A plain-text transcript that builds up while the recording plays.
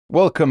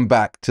Welcome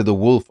back to the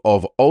Wolf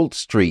of Alt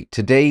Street.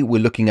 Today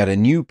we're looking at a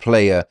new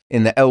player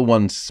in the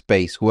L1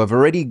 space who have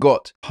already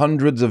got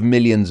hundreds of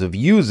millions of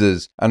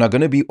users and are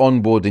going to be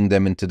onboarding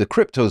them into the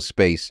crypto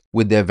space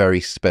with their very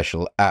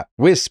special app.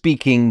 We're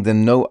speaking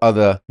than no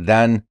other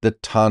than the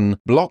Ton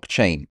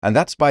blockchain, and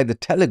that's by the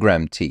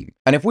Telegram team.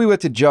 And if we were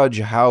to judge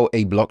how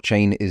a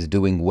blockchain is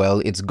doing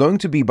well, it's going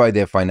to be by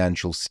their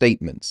financial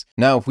statements.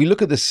 Now, if we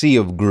look at the sea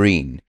of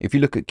green, if you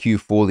look at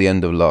Q4, the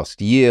end of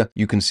last year,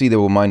 you can see there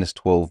were minus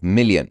 12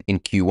 million. In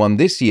Q1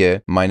 this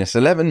year, minus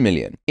 11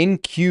 million. In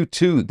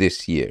Q2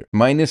 this year,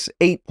 minus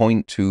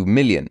 8.2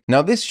 million.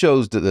 Now, this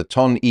shows that the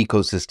Ton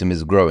ecosystem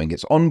is growing.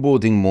 It's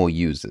onboarding more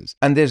users.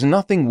 And there's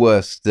nothing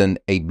worse than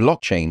a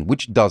blockchain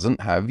which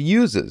doesn't have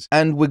users.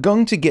 And we're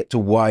going to get to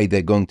why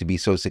they're going to be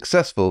so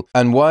successful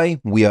and why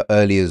we are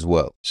early as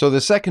well. So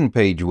the second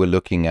page we're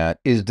looking at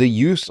is the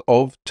use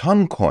of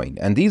Toncoin.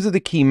 And these are the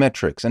key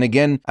metrics. And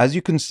again, as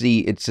you can see,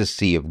 it's a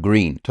sea of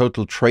green.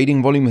 Total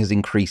trading volume has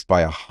increased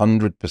by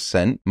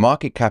 100%.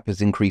 Market cap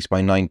has increased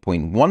by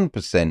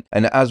 9.1%.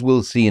 And as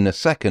we'll see in a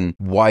second,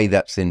 why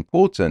that's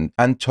important.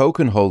 And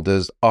token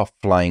holders are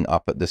flying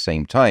up at the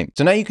same time.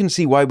 So now you can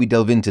see why we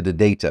delve into the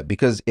data,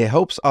 because it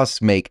helps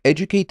us make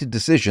educated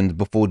decisions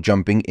before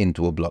jumping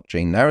into a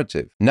blockchain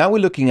narrative. Now we're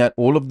looking at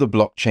all of the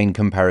blockchain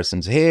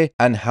comparisons here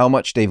and how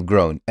much they've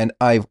grown. And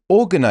I've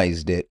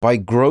organized it by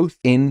growth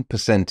in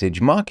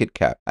percentage market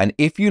cap. And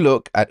if you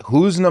look at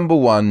who's number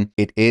one,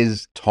 it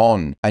is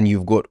Ton. And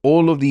you've got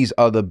all of these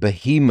other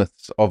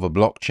behemoths of a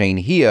blockchain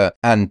here,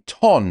 and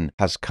Ton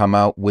has come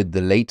out with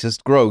the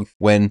latest growth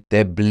when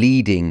they're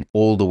bleeding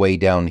all the way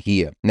down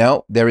here.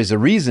 Now, there is a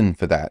reason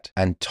for that,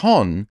 and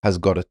Ton has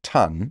got a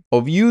ton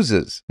of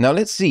users. Now,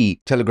 let's see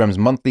Telegram's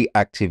monthly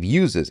active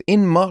users.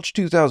 In March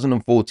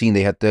 2014,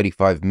 they had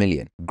 35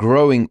 million,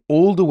 growing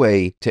all the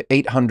way to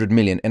 800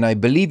 million, and I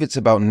believe it's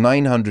about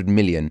 900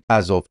 million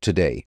as of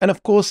today. And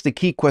of course, the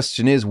key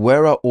question is,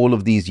 where are all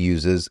of these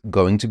users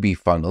going to be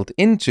funneled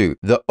into?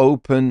 The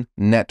open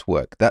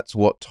network. That's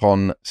what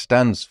Ton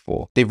stands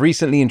for. They've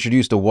recently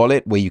introduced a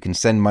wallet where you can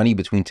send money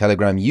between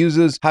Telegram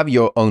users, have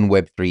your own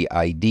Web3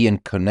 ID,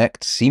 and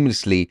connect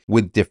seamlessly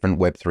with different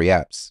Web3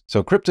 apps.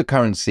 So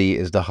cryptocurrency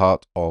is the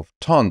heart of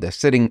Ton. They're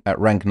sitting at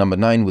rank number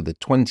 9 with a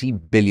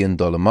 $20 billion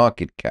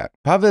market cap.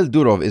 Pavel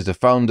Durov is the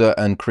founder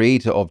and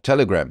creator of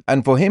Telegram,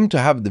 and for him to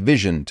have the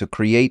vision to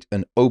create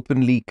an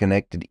openly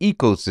connected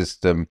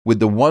ecosystem with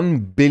the 1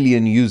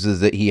 billion users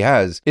that he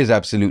has is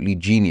absolutely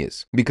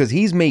genius, because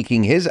he's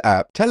making his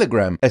app,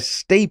 Telegram, a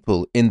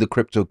staple in the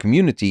crypto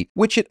community,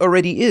 which it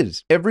already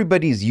is.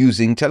 Everybody's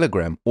using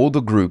Telegram, or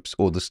the groups,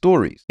 or the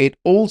stories. It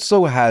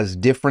also has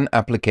different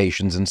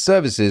applications and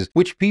services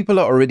which people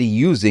are already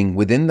using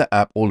within the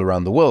app all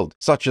around the world,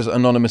 such as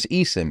anonymous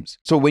eSIMs.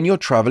 So when you're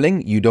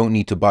traveling, you don't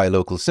need to buy a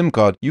local SIM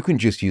card, you can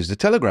just use the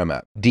Telegram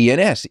app.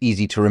 DNS,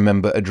 easy to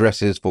remember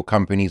addresses for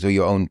companies or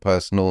your own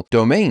personal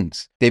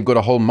domains. They've got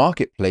a whole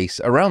marketplace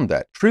around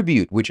that.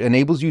 Tribute, which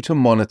enables you to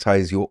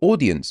monetize your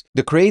audience.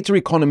 The creator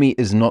economy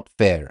is not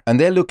fair, and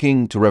they're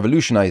looking to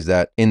revolutionize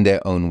that in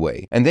their own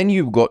way. And then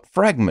you've got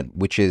Fragment,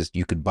 which is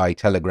you could buy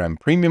Telegram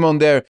Premium on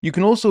there. You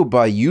can also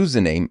buy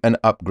username and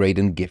upgrade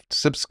and gift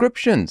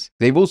subscriptions.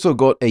 They've also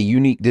got a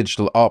unique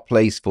digital art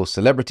place for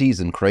celebrities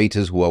and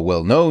creators who are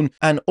well known.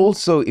 And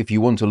also, if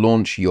you want to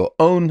launch your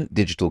own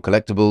digital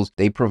collectibles,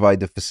 they provide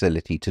the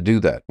facility to do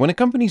that. When a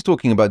company's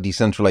talking about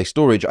decentralized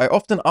storage, I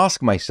often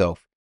ask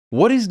myself,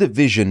 what is the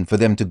vision for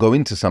them to go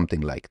into something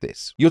like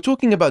this? You're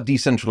talking about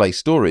decentralized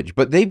storage,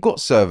 but they've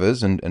got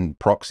servers and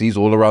proxies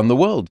all around the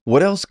world.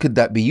 What else could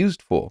that be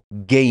used for?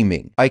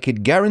 Gaming. I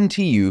could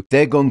guarantee you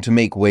they're going to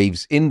make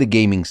waves in the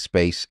gaming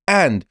space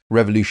and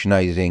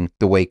revolutionizing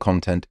the way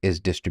content is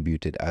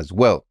distributed as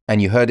well.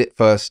 And you heard it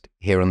first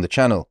here on the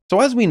channel. So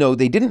as we know,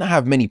 they didn't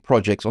have many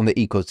projects on the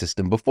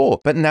ecosystem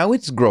before, but now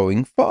it's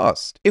growing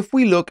fast. If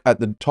we look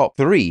at the top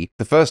 3,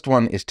 the first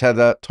one is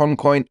Tether,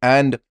 Toncoin,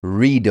 and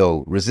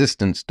Redo,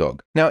 Resistance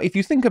Dog. Now, if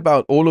you think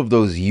about all of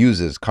those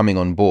users coming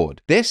on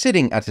board, they're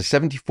sitting at a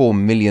 $74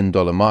 million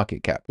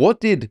market cap. What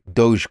did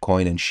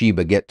Dogecoin and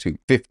Shiba get to?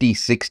 50,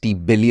 60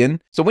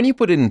 billion? So when you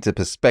put it into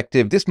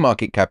perspective, this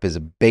market cap is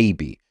a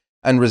baby.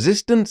 And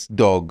Resistance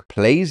Dog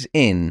plays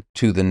in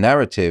to the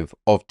narrative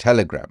of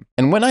Telegram.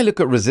 And when I look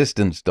at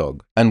Resistance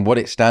Dog and what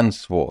it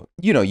stands for,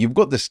 you know, you've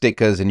got the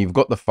stickers and you've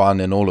got the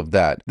fun and all of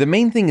that. The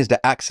main thing is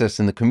the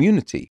access in the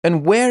community.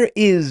 And where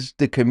is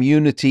the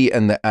community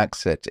and the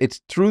access?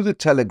 It's through the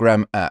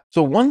Telegram app.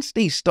 So once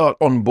they start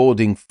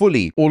onboarding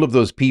fully all of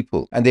those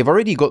people, and they've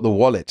already got the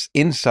wallets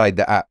inside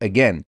the app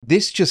again,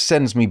 this just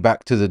sends me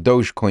back to the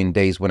Dogecoin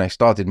days when I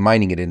started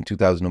mining it in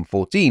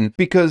 2014,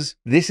 because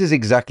this is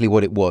exactly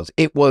what it was.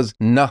 It was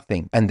was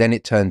nothing, and then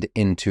it turned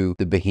into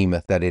the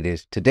behemoth that it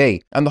is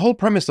today. And the whole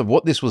premise of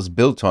what this was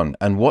built on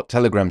and what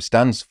Telegram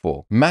stands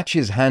for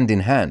matches hand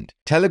in hand.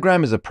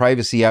 Telegram is a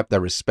privacy app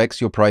that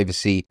respects your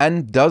privacy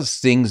and does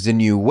things the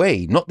new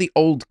way, not the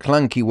old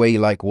clunky way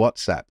like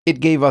WhatsApp. It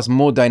gave us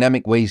more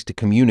dynamic ways to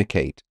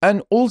communicate.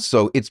 And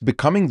also, it's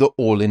becoming the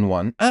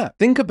all-in-one app.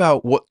 Think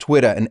about what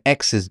Twitter and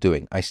X is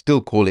doing. I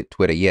still call it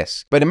Twitter,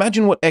 yes. But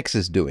imagine what X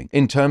is doing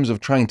in terms of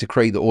trying to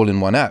create the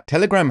all-in-one app.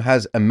 Telegram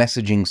has a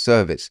messaging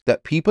service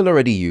that people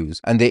already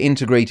use, and they're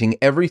integrating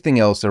everything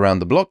else around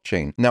the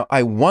blockchain. Now,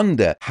 I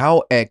wonder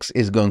how X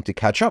is going to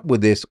catch up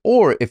with this,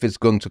 or if it's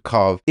going to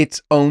carve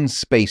its own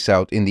space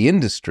out in the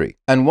industry.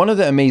 And one of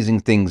the amazing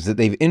things that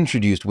they've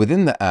introduced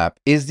within the app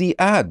is the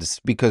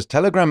ads, because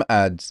Telegram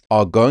ads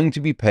are going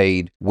to be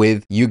paid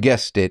with, you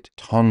guessed it,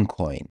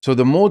 Toncoin. So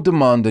the more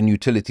demand and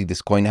utility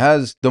this coin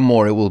has, the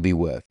more it will be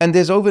worth. And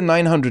there's over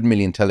 900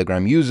 million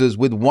Telegram users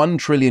with 1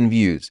 trillion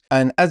views.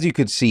 And as you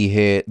could see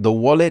here, the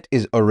wallet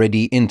is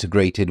already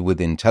integrated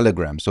within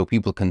Telegram, so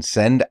people can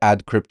send,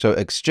 add crypto,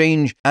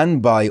 exchange,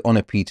 and buy on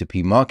a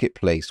P2P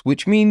marketplace,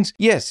 which means,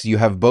 yes, you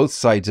have both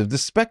sides of the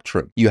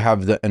spectrum. You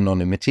have the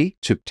anonymity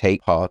to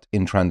take part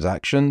in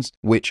transactions,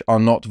 which are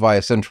not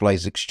via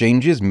centralized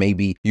exchanges.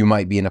 Maybe you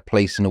might be in a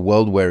place in a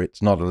world where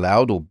it's not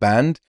allowed or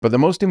banned. But the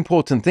most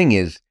important thing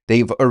is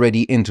they've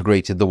already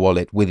integrated the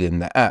wallet within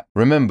the app.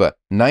 Remember,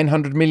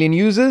 900 million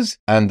users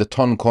and the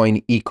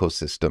Toncoin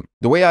ecosystem.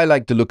 The way I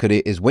like to look at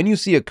it is when you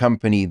see a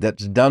company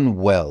that's done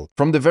well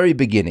from the very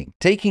beginning,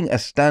 taking a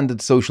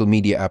standard social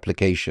media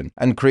application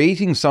and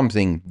creating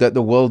something that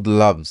the world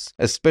loves,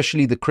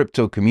 especially the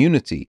crypto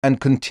community, and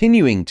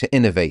continuing to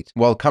innovate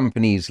while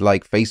companies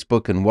like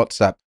Facebook and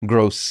WhatsApp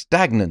grow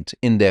stagnant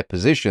in their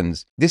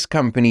positions, this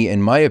company,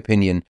 in my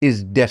opinion,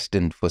 is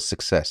destined for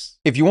success.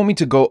 If you want me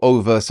to go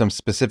over some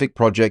specific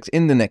projects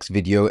in the next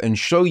video and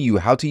show you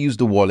how to use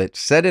the wallet,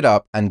 set it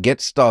up, and get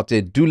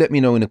started, do let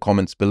me know in the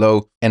comments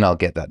below and I'll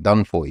get that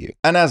done for you.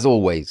 And as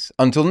always,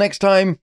 until next time,